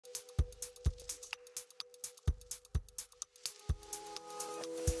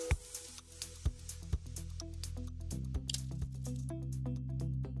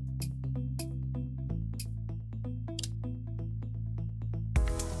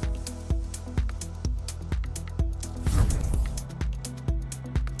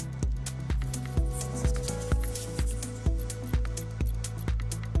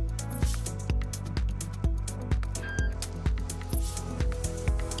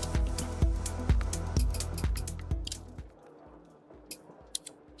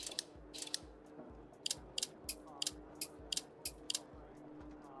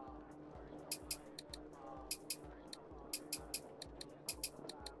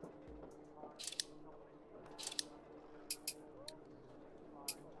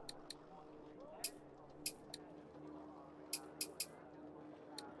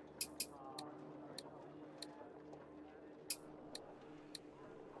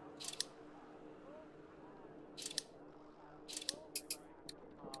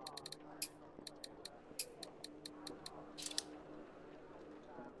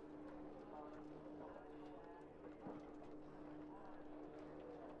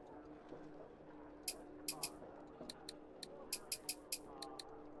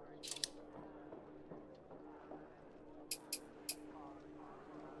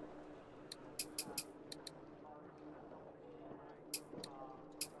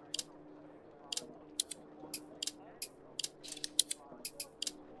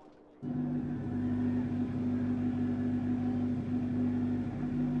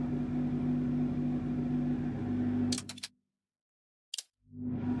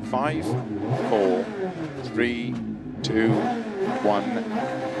5, 4, 3, 2, 1,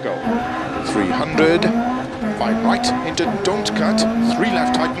 go. 300, 5 right, into don't cut, 3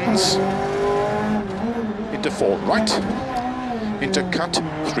 left tightens, into 4 right, into cut,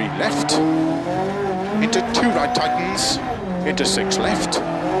 3 left, into 2 right tightens, into 6 left,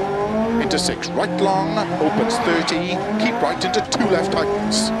 into 6 right long, opens 30, keep right into 2 left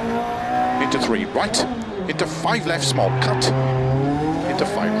tightens, into 3 right, into 5 left small cut, into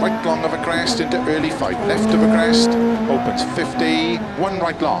 5 right long of a crest, into early 5 left of a crest, opens 50, 1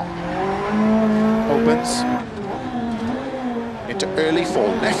 right long, opens, into early 4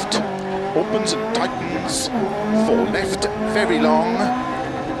 left, opens and tightens, 4 left, very long,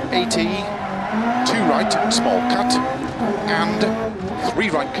 80, 2 right, small cut, and 3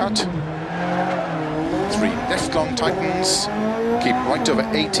 right cut, 3 left long tightens, keep right over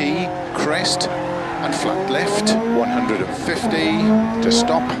 80, crest, and flat left, 150, to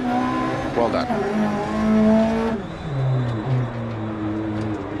stop, well done.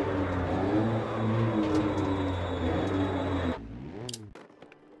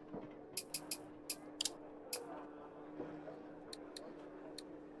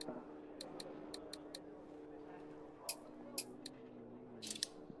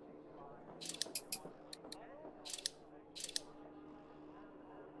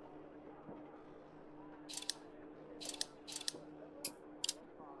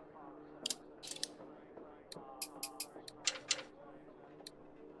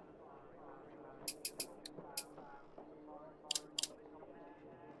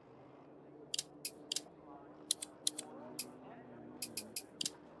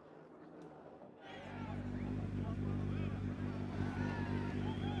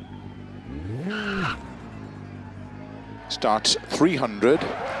 Starts 300,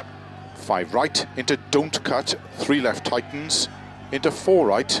 5 right, into don't cut, 3 left tightens, into 4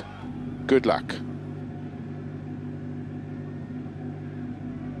 right, good luck.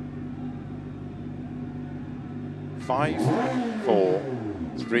 Five, 4,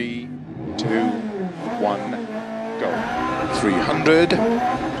 3, 2, 1, go. 300,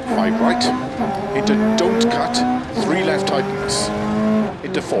 5 right, into don't cut, 3 left tightens,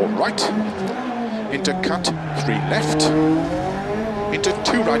 into 4 right, into cut, 3 left, into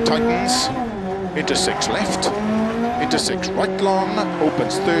 2 right tightens, into 6 left, into 6 right long,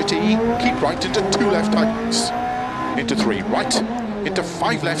 opens 30, keep right into 2 left tightens, into 3 right, into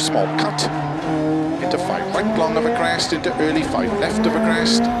 5 left small cut, into 5 right long of a crest, into early 5 left of a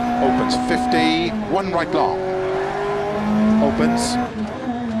crest, opens 50, 1 right long, opens,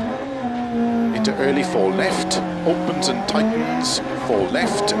 into early 4 left, opens and tightens, 4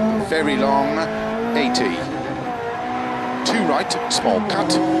 left, very long, 80, 2 right, small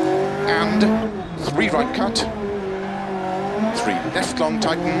cut, and 3 right cut, 3 left long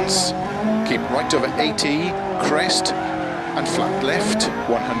tightens, keep right over 80, crest, and flat left,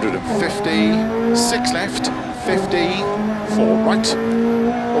 150, 6 left, 50, 4 right,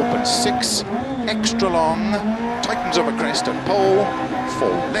 open 6, extra long, tightens over crest and pole, 4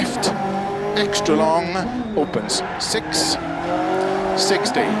 left, extra long, opens 6,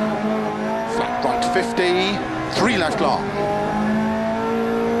 60, flat right 50, 3 left long,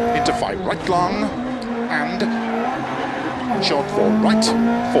 into 5 right long, and short 4 right,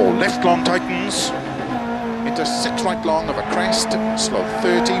 4 left long tightens, into 6 right long of a crest, slow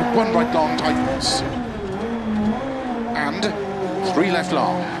 30, 1 right long tightens, and 3 left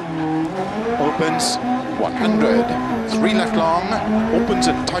long, opens 100, 3 left long, opens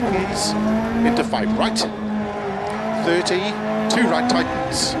and tightens, into 5 right, 30, 2 right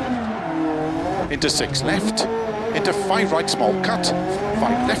tightens, into 6 left, into 5 right small cut,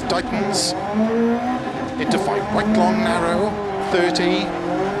 5 left tightens, into 5 right long narrow, 30,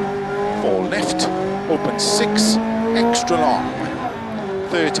 4 left, open 6, extra long,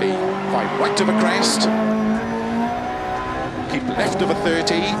 30, 5 right of a crest, keep left of a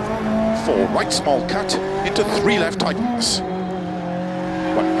 30, 4 right small cut, into 3 left tightens,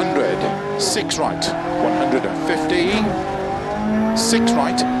 100, 6 right, 150, 6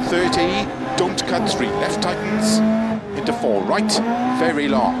 right, 30, don't cut, 3 left tightens, into 4 right, very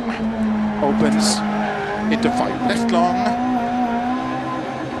long, opens, into 5 left long,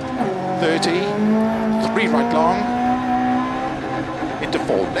 30, 3 right long, into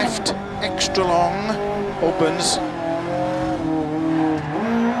 4 left, extra long, opens,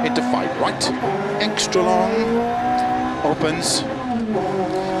 into 5 right, extra long, opens,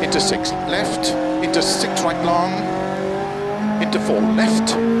 into 6 left, into 6 right long, into 4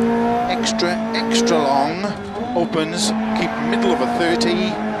 left, extra long, opens, keep middle of a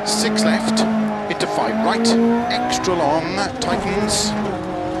 30, 6 left, into 5 right, extra long, tightens,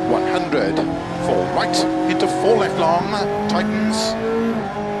 100, 4 right, into 4 left long, tightens,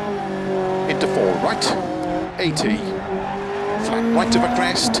 into 4 right, 80, flat right of a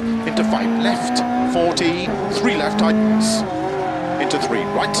crest, into 5 left, 40, 3 left tightens, into 3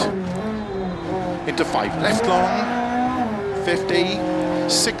 right, into 5 left long, 50,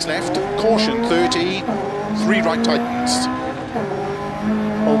 6 left, caution 30, 3 right tightens,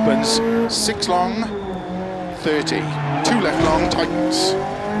 opens 6 long, 30, 2 left long tightens,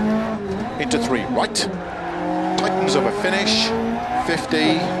 into 3 right, tightens of a finish,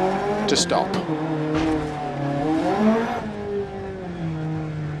 50 to stop.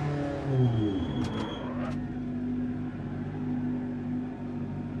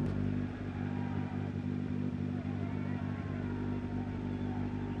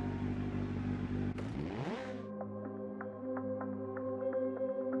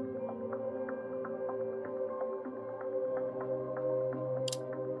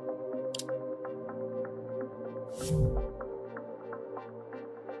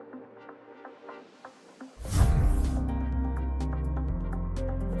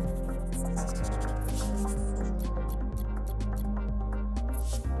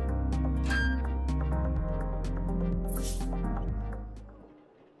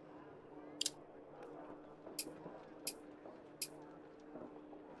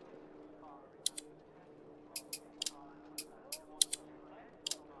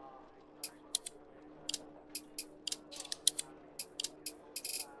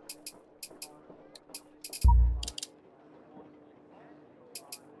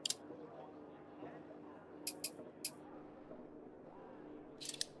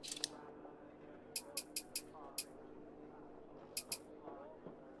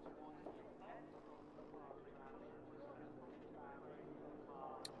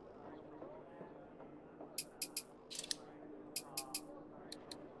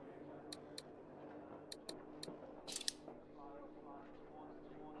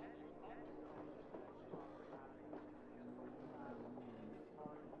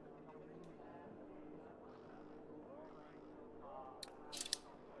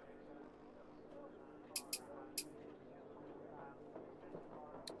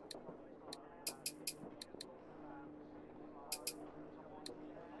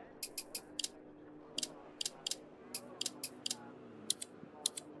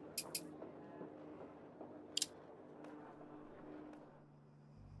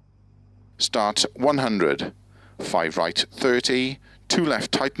 Start 100, 5 right 30, 2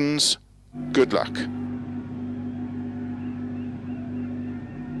 left tightens, good luck.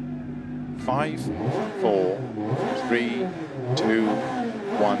 5, 4, 3, 2,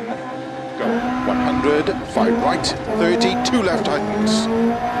 1, go. 100, 5 right 30, 2 left tightens,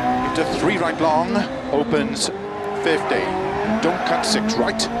 into 3 right long, opens 50, don't cut 6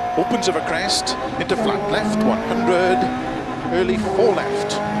 right, opens of a crest, into flat left 100, early 4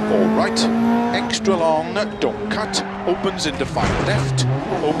 left, 4 right, extra long, don't cut, opens into 5 left,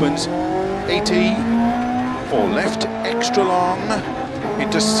 opens 80, 4 left, extra long,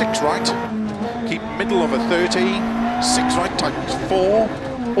 into 6 right, keep middle of a 30, 6 right tightens 4,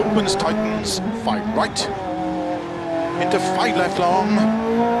 opens tightens 5 right, into 5 left long,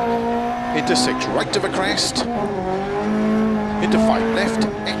 into 6 right of a crest, into 5 left,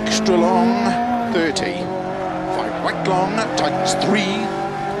 extra long, 30, 5 right long, tightens 3,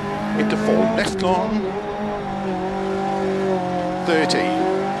 into 4 left long,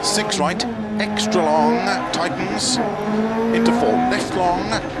 30, 6 right, extra long, tightens, into 4 left long,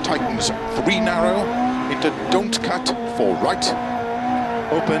 tightens 3 narrow, into don't cut, 4 right,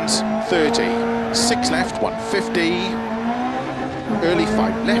 opens 30, 6 left, 150, early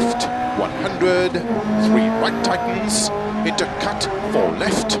 5 left, 100, 3 right tightens, into cut, 4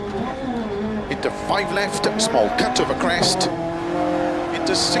 left, into 5 left, small cut of a crest,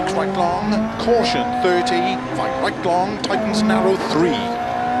 into 6 right long, caution 30, 5 right long, tightens narrow 3,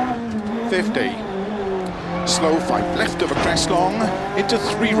 50, slow 5 left of a crest long, into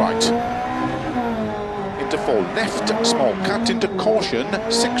 3 right, into 4 left, small cut into caution,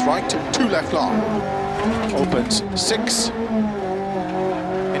 6 right, 2 left long, opens 6,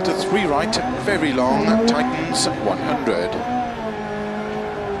 into 3 right, very long, tightens 100,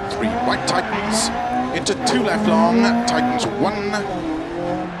 3 right tightens, into 2 left long, tightens 1,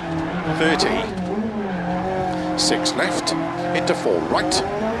 30, 6 left, into 4 right,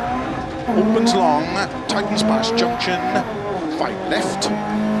 opens long, tightens past junction, 5 left,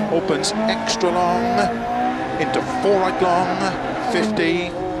 opens extra long, into 4 right long,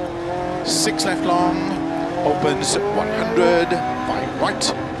 50, 6 left long, opens 100, 5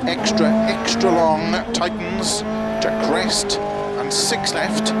 right, extra long, tightens to crest, and opens 6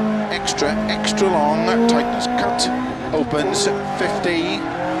 left, extra long, tightens cut, opens 50,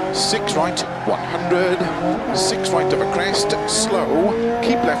 6 right, 100, 6 right of a crest, slow,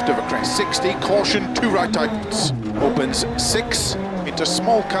 keep left of a crest, 60, caution, 2 right tightens, opens 6, into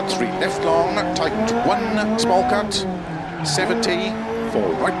small cut, 3 left long, tightens 1 small cut, 70,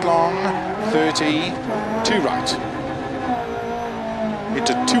 4 right long, 30, 2 right,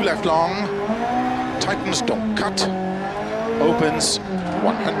 into 2 left long, tightens, don't cut, opens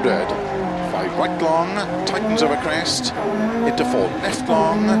 100, 5 right long, tightens over crest, into 4 left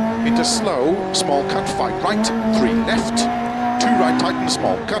long, into slow, small cut, 5 right, 3 left, 2 right tightens,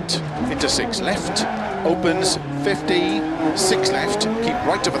 small cut, into 6 left, opens 50, 6 left, keep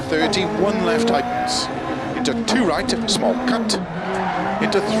right over 30, 1 left tightens, into 2 right, small cut,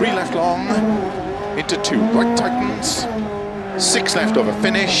 into 3 left long, into 2 right tightens, 6 left over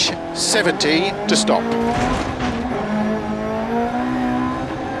finish, 70 to stop.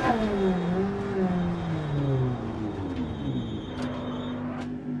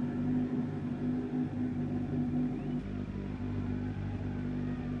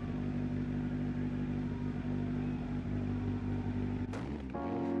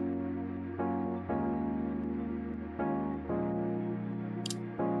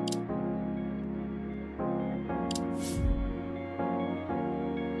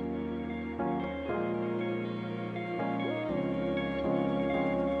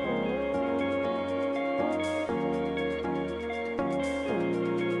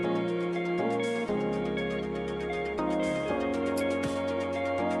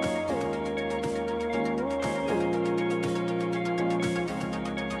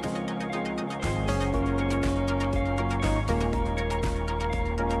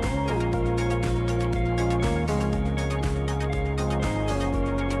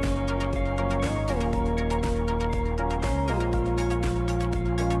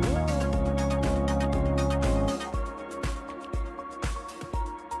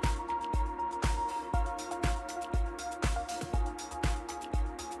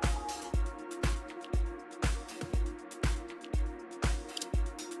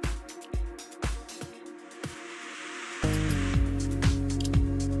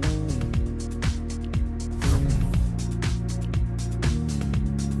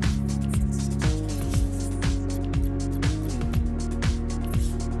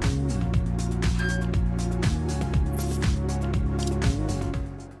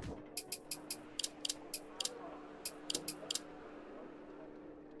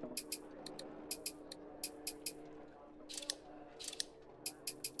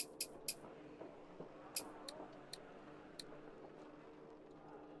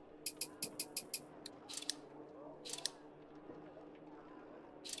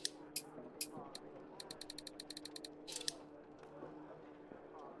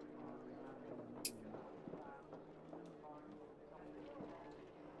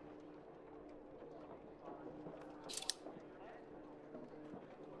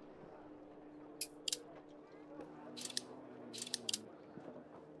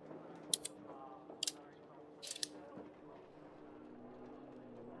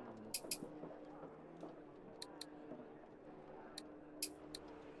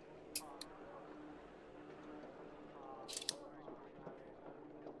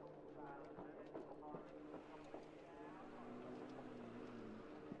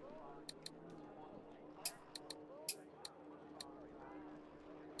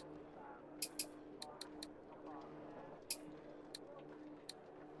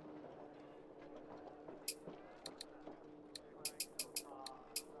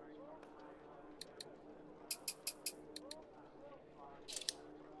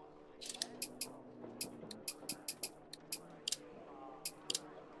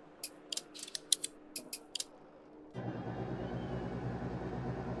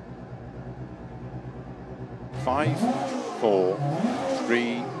 Five, 4,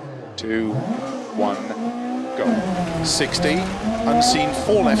 3, 2, 1, go. 60, unseen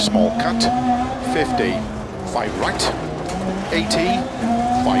 4 left small cut, 50, 5 right, 80,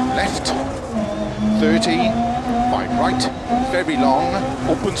 5 left, 30, 5 right, very long,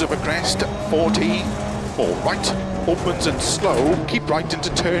 opens over crest, 40, 4 right, opens and slow, keep right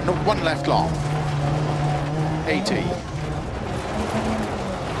into turn, 1 left long, 80,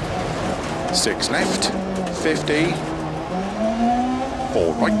 6 left, 50,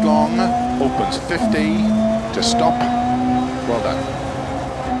 4 right long, opens 50, to stop, well done.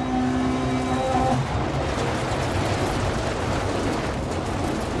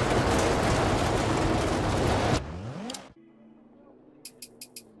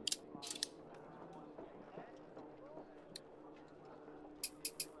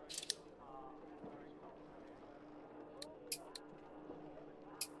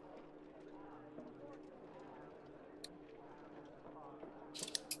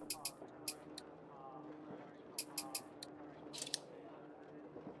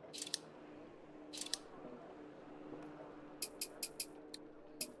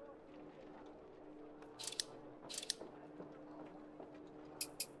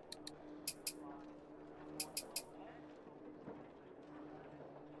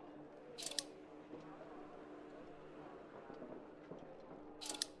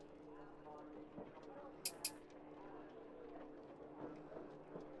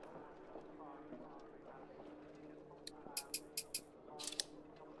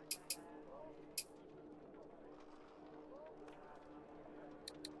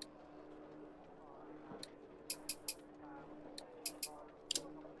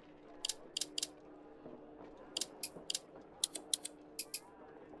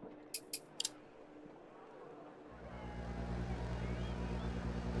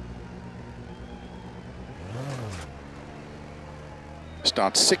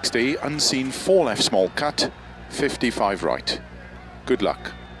 Start 60, unseen 4 left small cut, 55 right. Good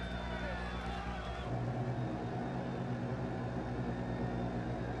luck.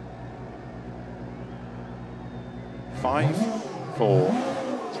 5, 4,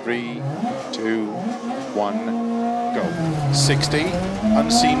 3, 2, 1, go. 60,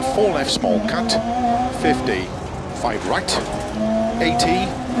 unseen 4 left small cut, 50, 5 right, 80,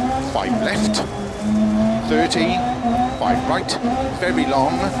 5 left, 30, 5 right, very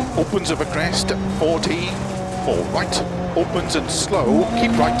long, opens of a crest, 40, 4 right, opens and slow,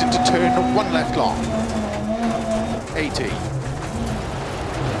 keep right into turn, 1 left long, 80,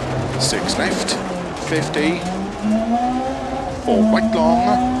 6 left, 50, 4 right long,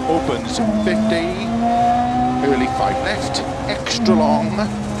 opens 50, early 5 left, extra long,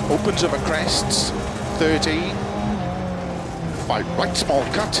 opens over crests, 30, 5 right small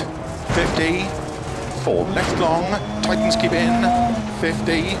cut, 50, 4 left long, tightens keep in,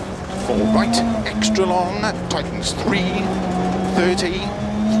 50, 4 right, extra long, tightens 3, 30, 3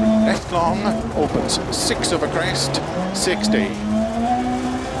 left long, opens 6 over crest, 60.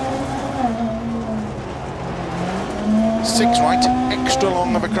 6 right, extra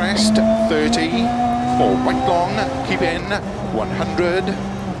long of a crest, 30, 4 right long, keep in, 100,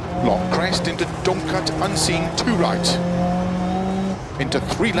 long crest into don't cut, unseen, 2 right, into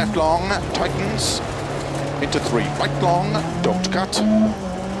 3 left long, tightens, into 3 right long, don't cut,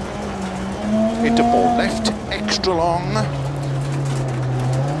 into 4 left, extra long,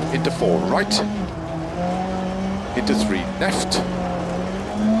 into 4 right, into 3 left,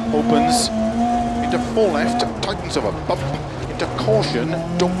 opens, into 4 left, tightens of a bump, into caution,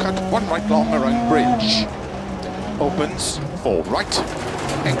 don't cut, 1 right long around bridge, opens, 4 right,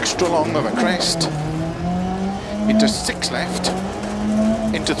 extra long of a crest, into 6 left,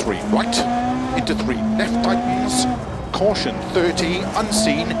 into 3 right, into 3 left tightens, caution 30,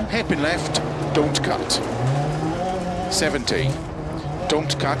 unseen, hairpin left, don't cut, 70,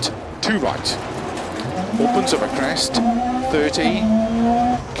 don't cut, 2 right, opens of a crest, 30,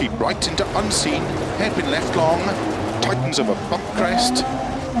 keep right into unseen, hairpin left long, tightens of a bump crest,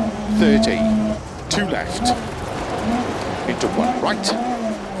 30, 2 left, into 1 right,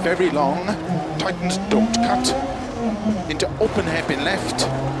 very long, tightens don't cut, into open hairpin left,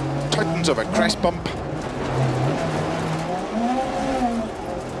 tightens of a crest bump,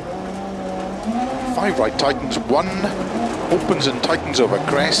 5 right tightens 1, opens and tightens over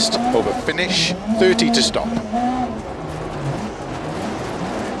crest, over finish, 30 to stop.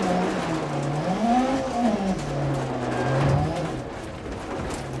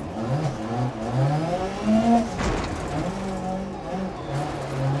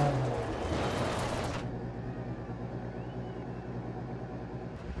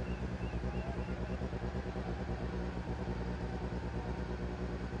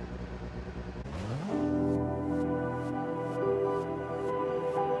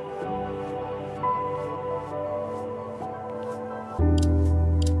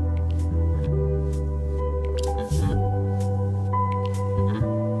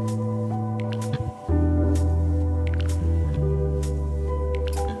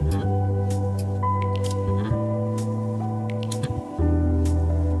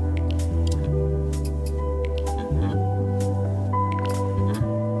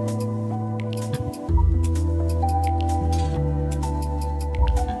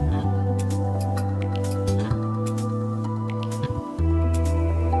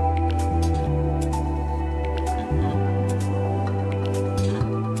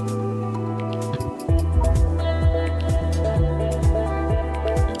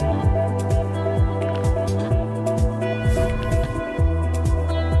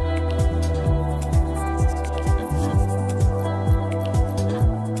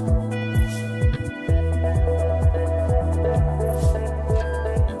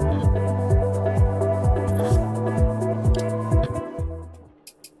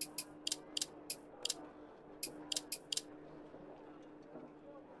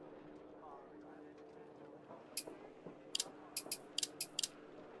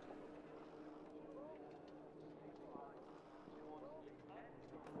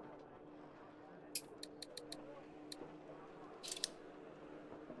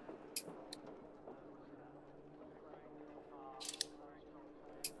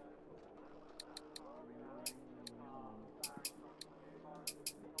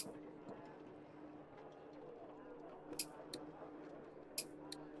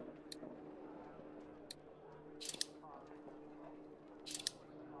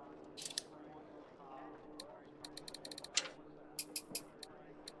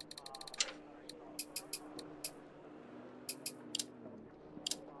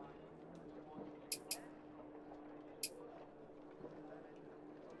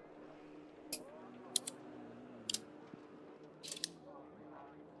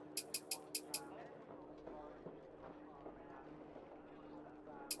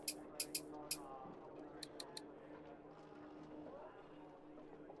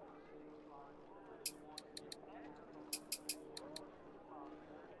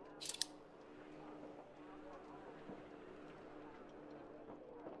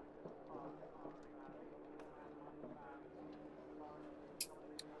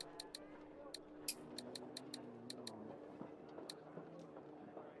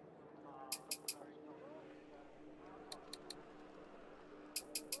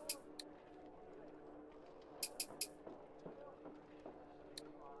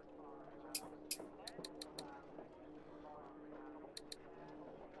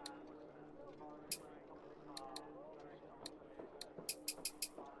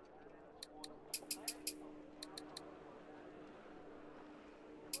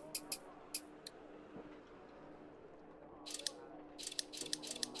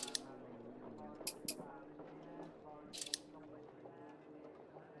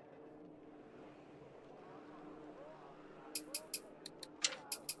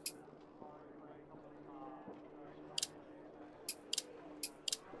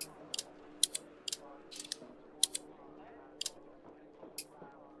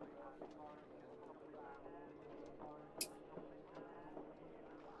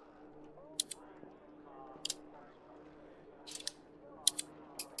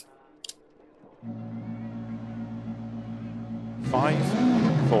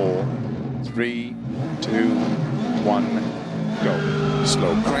 5, 4, 3, 2, 1, go.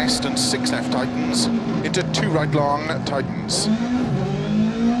 Slow crest and 6 left tightens, into 2 right long tightens,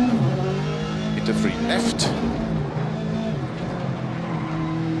 into 3 left,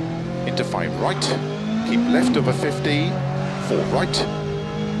 into 5 right, keep left over 50, 4 right,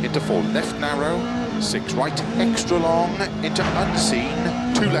 into 4 left narrow, 6 right extra long, into unseen,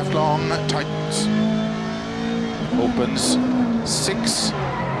 2 left long tightens, opens 6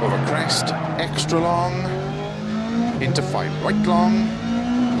 over crest extra long, into 5 right long,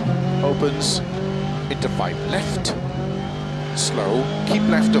 opens into 5 left, slow, keep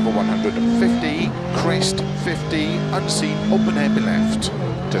left over 150, crest 50, unseen, open hairpin left,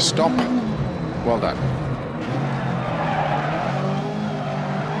 to stop, well done.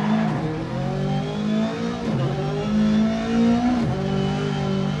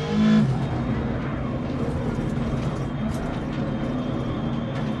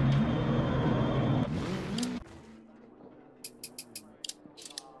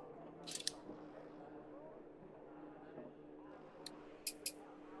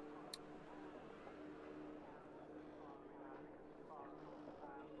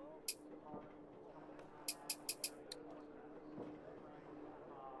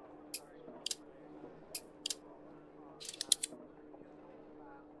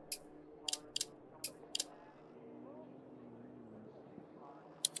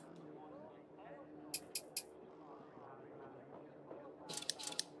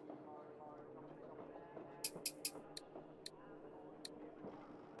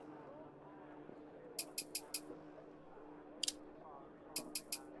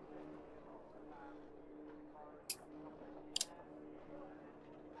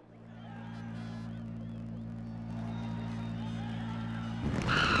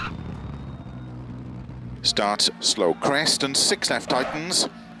 Starts slow crest and 6 left tightens,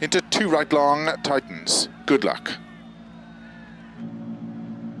 into 2 right long tightens. Good luck.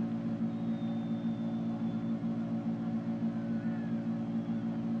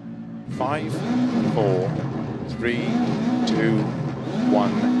 Five, 4, 3, 2,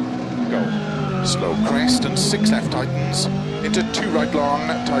 1, go. Slow crest and 6 left tightens, into 2 right long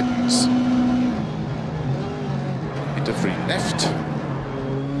tightens, into 3 left,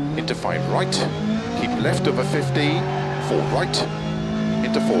 into 5 right, keep left over 50, 4 right,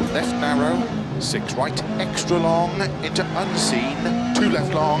 into 4 left narrow, 6 right extra long, into unseen, 2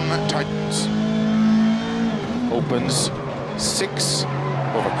 left long tightens, opens 6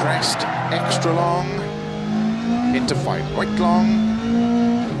 over crest extra long, into 5 right long,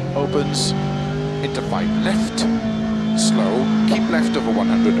 opens into 5 left, slow, keep left over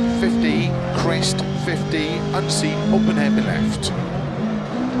 150, crest 50, unseen, open hairpin left,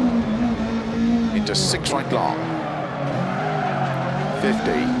 into 6 right long,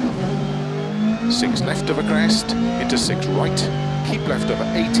 50, 6 left over crest, into 6 right, keep left over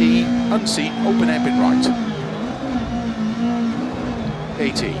 80, unseen, open hairpin right,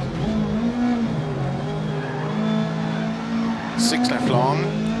 80, 6 left long,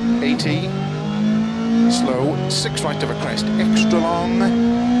 80, slow, 6 right over crest, extra long,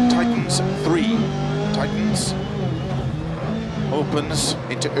 tightens 3, tightens, opens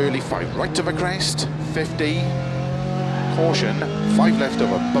into early 5 right over crest, 50, caution, 5 left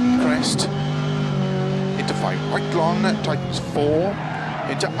over bump crest, into 5 right long, tightens 4,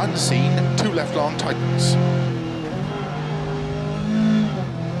 into unseen, 2 left long, tightens.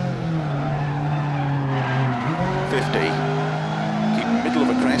 Keep middle of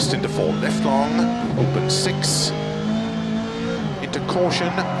a crest into 4 left long, open 6, into caution,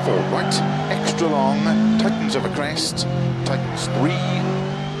 4 right, extra long, tightens over crest, tightens 3,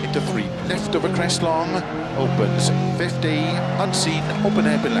 into 3 left over crest long, opens 50, unseen, open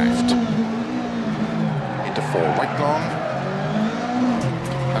hairpin left, into 4 right long,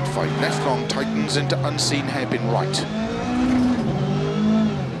 and 5 left long, tightens into unseen hairpin right,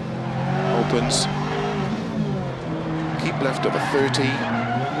 opens, keep left over 30,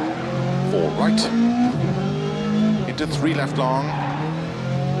 4 right, into 3 left long,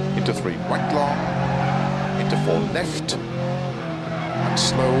 into 3 right long, into 4 left, and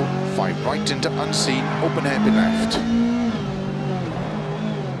slow, 5 right into unseen, open hairpin left,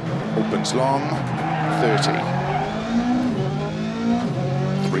 opens long, 30,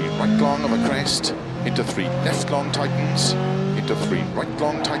 3 right long of a crest, into 3 left long tightens, into 3 right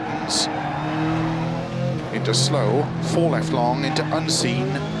long tightens, into slow, 4 left long, into unseen,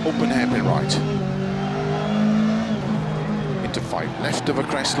 open hairpin right, into 5 left of a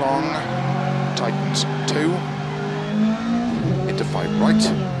crest long, tightens 2, into 5 right,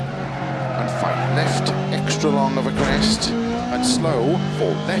 and 5 left, extra long of a crest, and slow,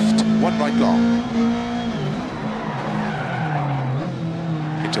 4 left, 1 right long.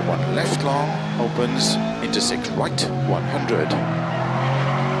 Into 1 left long, opens, into 6 right, 100.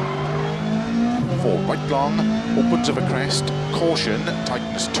 4 right long, opens of a crest, caution,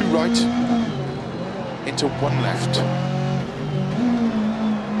 tightens 2 right, into 1 left.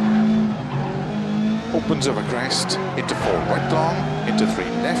 Opens of a crest, into 4 right long, into 3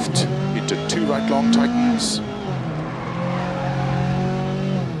 left, into 2 right long, tightens.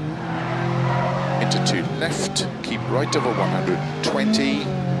 Into 2 left, keep right over 120.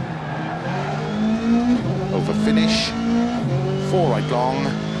 Over finish, 4 right long,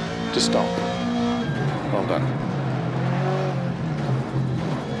 to stop. Well done.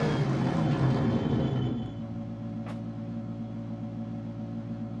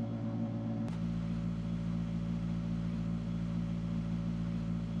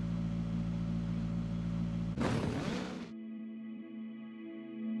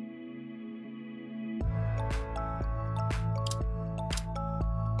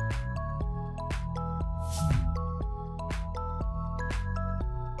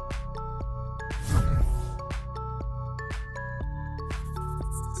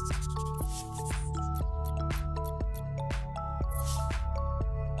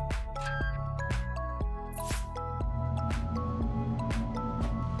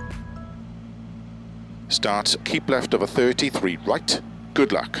 Start, keep left over 30, 3 right,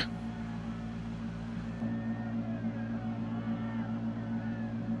 good luck.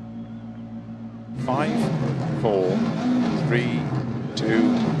 Five, 4, 3, 2,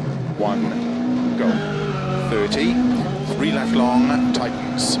 1, go. 30, 3 left long,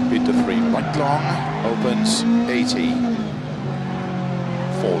 tightens, into 3 right long, opens, 80.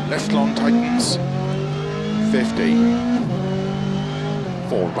 4 left long, tightens, 50.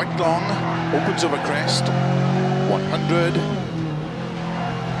 4 right long, opens over crest, 100.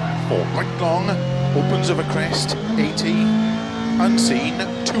 4 right long, opens over crest, 80. Unseen,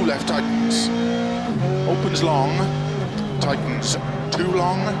 2 left tightens. Opens long, tightens 2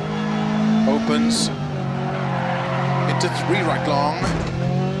 long, opens into 3 right long,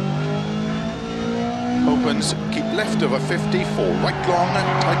 opens, keep left over 50, 4 right long,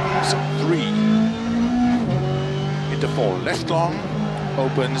 tightens 3. Into 4 left long,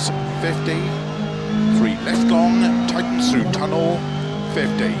 opens 50, 3 left long, tightens through tunnel,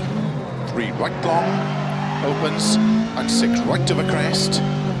 50, 3 right long, opens, and 6 right of a crest,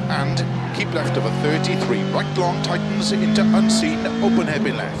 and keep left over 30, 3 right long, tightens into unseen, open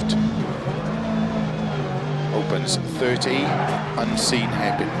hairpin left. Opens 30, unseen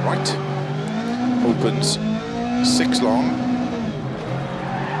hairpin right, opens 6 long,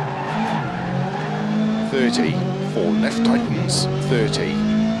 30, 4 left tightens, 30,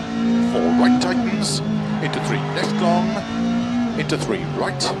 4 right tightens, into 3 left long, into 3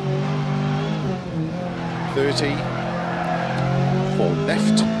 right, 30, 4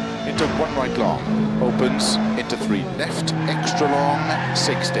 left, into 1 right long, opens, into 3 left, extra long,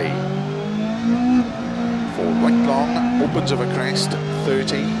 60. 4 right long, opens of a crest,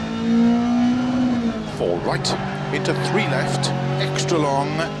 30. 4 right, into 3 left, extra long,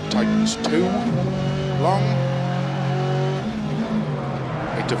 tightens 2, long.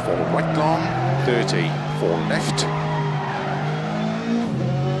 Into 4 right long, 30, 4 left.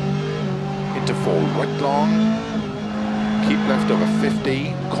 Into 4 right long, keep left over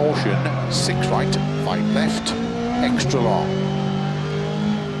 50, caution, 6 right, 5 left, extra long.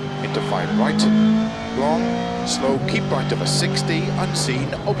 Into 5 right, long, slow, keep right over 60,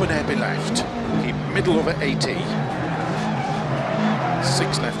 unseen, open hairpin left, keep middle over 80.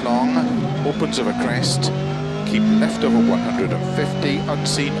 6 left long, opens over crest, keep left over 150,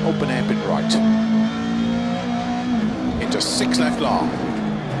 unseen, open hairpin right. Into 6 left long,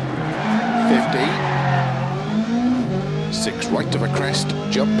 50. 6 right of a crest,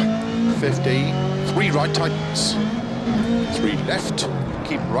 jump, 50. 3 right tightens, 3 left,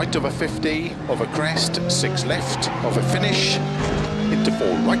 keep right over 50, over crest, 6 left, over finish, into 4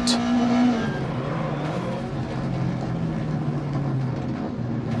 right.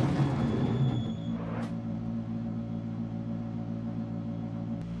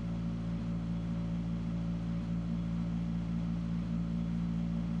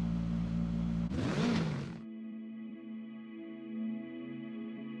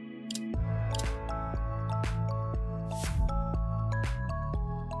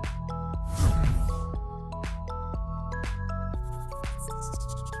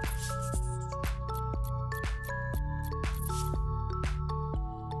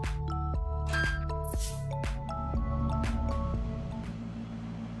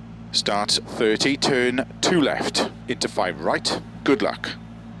 Start 30, turn 2 left, into 5 right, good luck.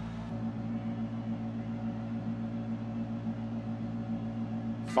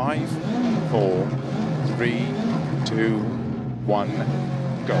 Five, 4, 3, 2, 1,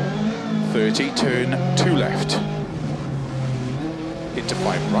 go. 30, turn 2 left, into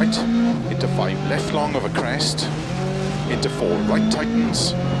 5 right, into 5 left long of a crest, into 4 right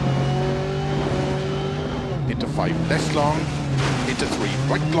tightens, into 5 left long, into 3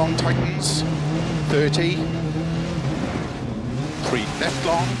 right long tightens, 30, 3 left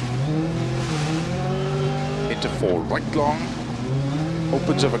long, into 4 right long,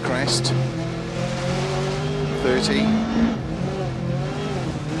 opens of a crest, 30,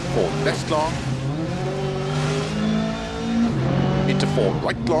 4 left long, into 4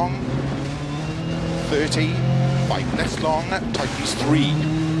 right long, 30, 5 left long, tightens 3.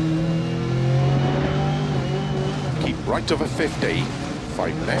 Keep right over 50,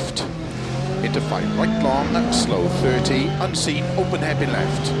 5 left, into 5 right long, slow 30, unseen, open hairpin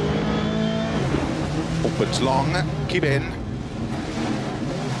left. Opens long, keep in,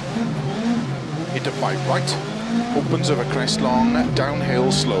 into 5 right, opens over crest long,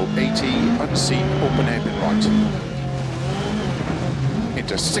 downhill, slow 80, unseen, open hairpin right.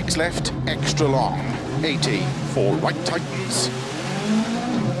 Into 6 left, extra long, 80, 4 right tightens,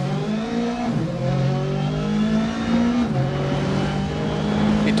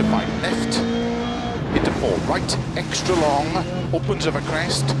 into 5 left, into 4 right, extra long, opens over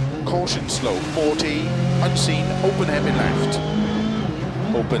crest, caution slow 40, unseen, open hairpin left.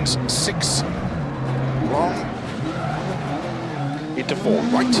 Opens 6 long, into 4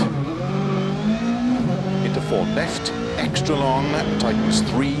 right, into 4 left, extra long, tightens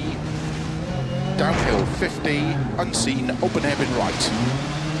 3, downhill 50, unseen, open hairpin right.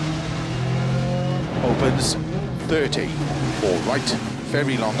 Opens 30, 4 right,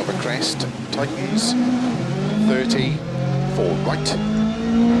 very long of a crest, tightens 30, 4 right,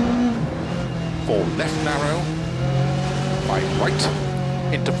 4 left narrow, 5 right,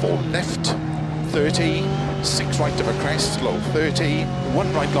 into 4 left, 30, 6 right of a crest, slow 30,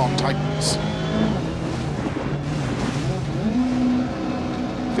 1 right long tightens,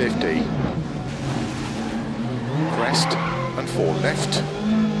 50, crest and 4 left,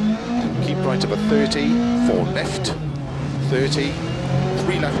 keep right of a 30, 4 left, 30,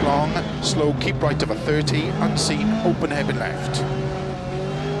 3 left long, slow, keep right of a 30, unseen, open hairpin left,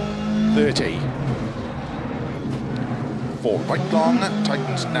 30, 4 right long,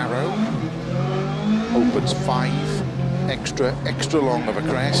 tightens narrow, opens 5, extra long of a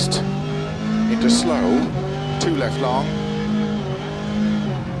crest, into slow, 2 left long,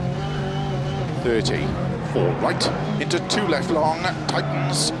 30, 4 right, into 2 left long,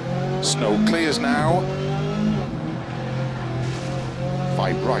 tightens, snow clears now,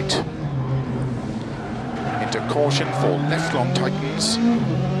 5 right, into caution, 4 left long tightens,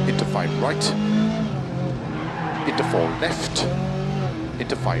 into 5 right, into 4 left,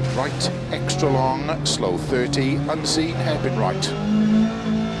 into 5 right, extra long, slow 30, unseen, hairpin right,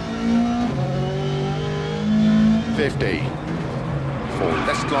 50, 4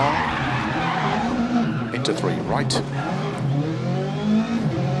 left long, into 3 right,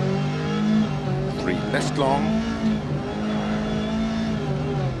 3 left long,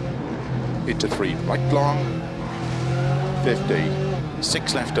 into 3 right long, 50,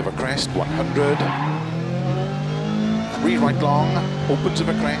 6 left of a crest, 100, 3 right long, opens of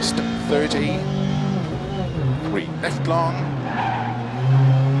a crest, 30, 3 left long,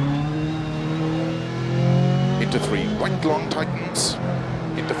 into 3 right long tightens,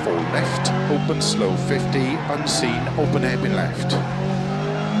 into 4 left, open slow 50, unseen, open hairpin left,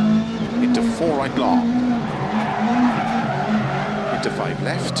 into 4 right long, into 5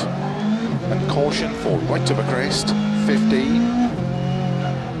 left, and caution, 4 right of a crest, 50,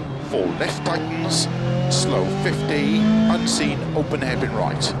 4 left tightens, slow 50, unseen, open hairpin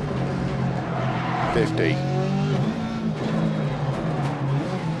right, 50,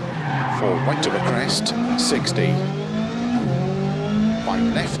 4 right of a crest, 60,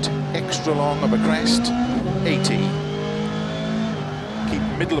 5 left, extra long of a crest, 80, keep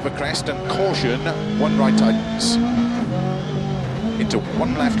middle of a crest and caution, 1 right tightens, into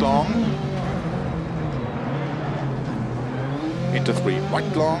 1 left long, into 3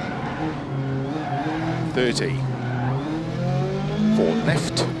 right long, 30, 4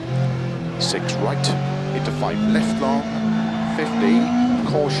 left, 6 right, into 5 left long, 50,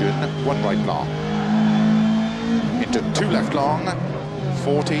 caution, 1 right long, into 2 left long,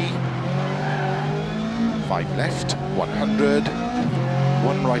 40, 5 left, 100,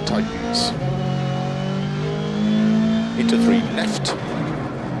 1 right tightens, into 3 left,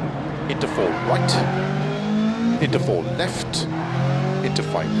 into 4 right, into 4 left, into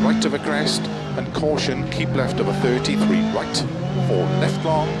 5 right of a crest, and caution, keep left of a 30, 3 right, 4 left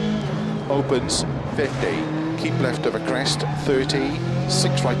long, opens 50, keep left of a crest, 30,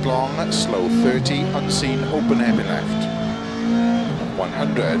 6 right long, slow 30, unseen, open hairpin left,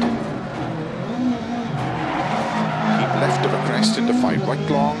 100, keep left of a crest into 5 right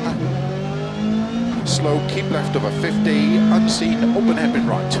long, slow, keep left of a 50, unseen, open hairpin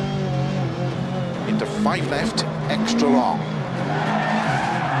right, into 5 left, extra long,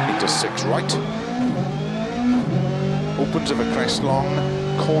 into 6 right, opens of a crest long,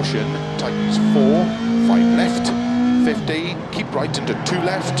 caution, tightens 4, 5 left, 50, keep right into 2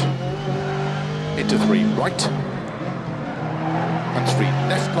 left, into 3 right, and 3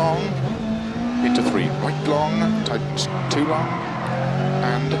 left long, into 3 right long, tightens 2 long,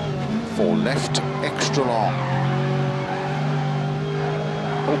 and 4 left, extra long.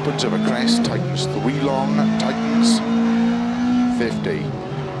 Opens of a crest, tightens 3 long, tightens 50. 3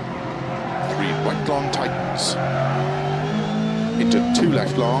 right long, tightens. Into 2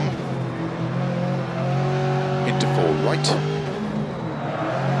 left long. Into 4 right.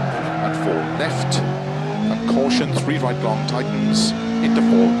 And 4 left. And caution, 3 right long, tightens. Into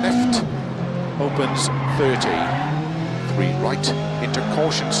 4 left. Opens 30. 3 right. Into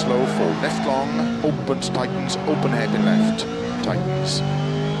caution, slow, 4 left long. Opens, tightens, open hairpin left. Tightens.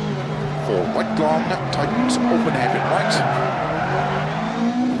 4 right long, tightens, open hairpin right,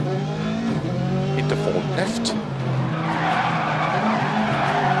 into 4 left,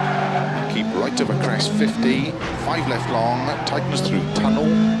 keep right of a crest, 50, 5 left long, tightens through tunnel,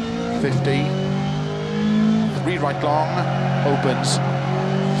 50, 3 right long, opens,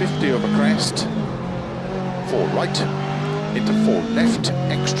 50 over crest, 4 right, into 4 left,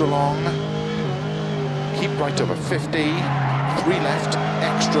 extra long, keep right over 50, 3 left,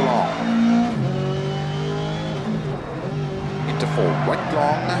 extra long. Into 4 right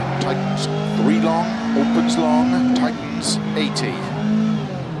long, tightens 3 long, opens long, tightens 80.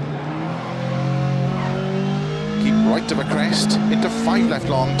 Keep right of a crest, into 5 left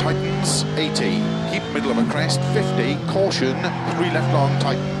long, tightens 80. Keep middle of a crest, 50, caution, 3 left long,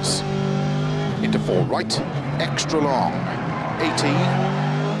 tightens. Into 4 right, extra long, 80.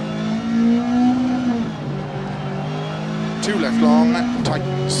 2 left long,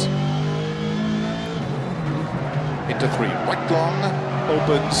 tightens. Into 3 right long,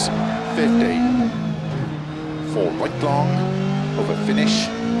 opens 50. 4 right long, over finish.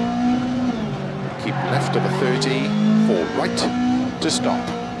 Keep left of a 30, 4 right to stop.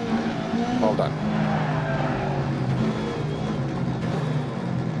 Well done.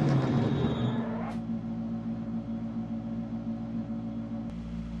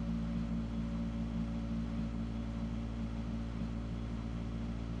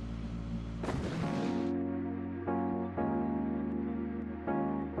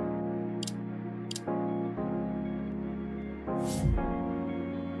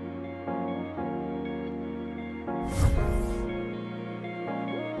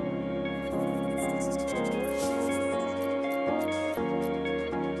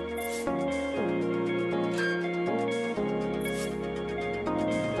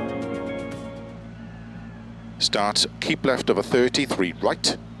 Start, keep left of a 30, 3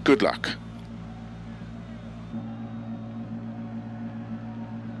 right, good luck.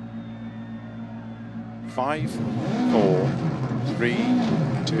 Five, 4, 3,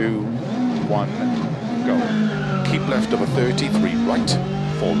 2, 1, go. Keep left of a 30, 3 right,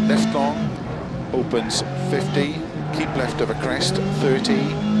 4 left long, opens 50, keep left of a crest,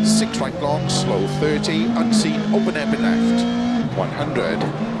 30, 6 right long, slow 30, unseen, open hairpin left, 100.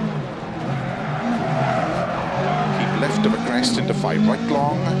 Left of a crest into 5 right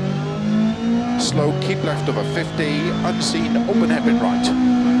long, slow, keep left of a 50, unseen, open hairpin right,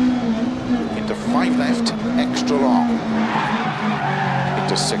 into 5 left, extra long,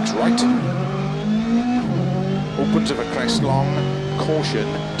 into 6 right, opens of a crest long, caution,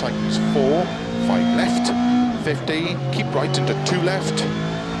 tightens 4, 5 left, 50, keep right into 2 left,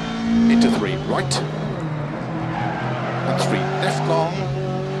 into 3 right, and 3 left long,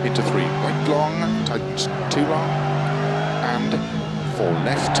 into 3 right long, tightens 2 long, and 4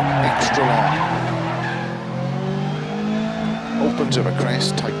 left, extra long. Opens of a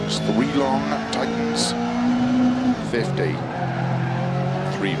crest, tightens 3 long, tightens 50.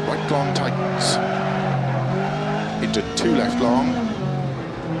 3 right long, tightens. Into 2 left long.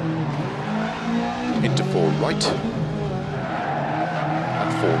 Into 4 right.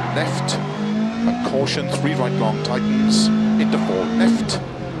 And 4 left. And caution, 3 right long, tightens. Into 4 left.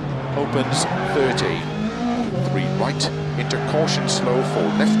 Opens 30. 3 right, into caution slow, 4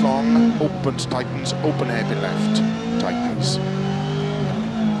 left long, opens, tightens, open hairpin left, tightens.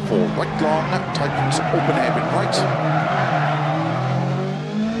 4 right long, tightens, open hairpin right.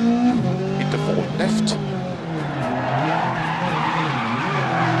 Into 4 left.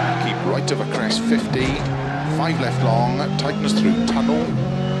 Keep right over crest, 50. 5 left long, tightens through tunnel,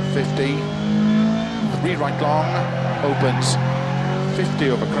 50. 3 right long, opens, 50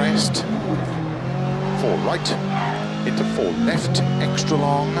 over crest. 4 right, into 4 left, extra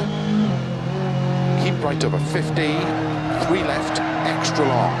long. Keep right over 50. 3 left, extra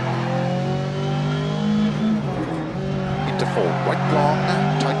long. Into 4 right long,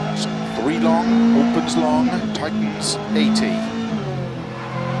 tightens, 3 long, opens long, tightens, 80.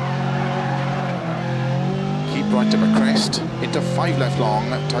 Keep right of a crest, into 5 left long,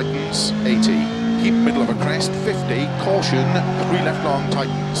 tightens, 80. Keep middle of a crest, 50, caution, 3 left long,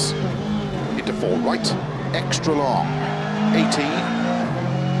 tightens. Into 4 right, extra long, 80.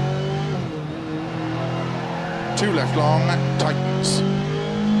 2 left long, tightens.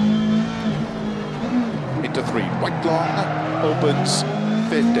 Into 3 right long, opens,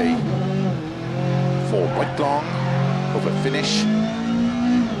 50. 4 right long, over finish.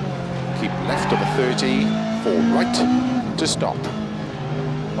 Keep left over 30, 4 right to stop.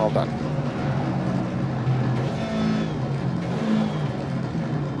 Well done.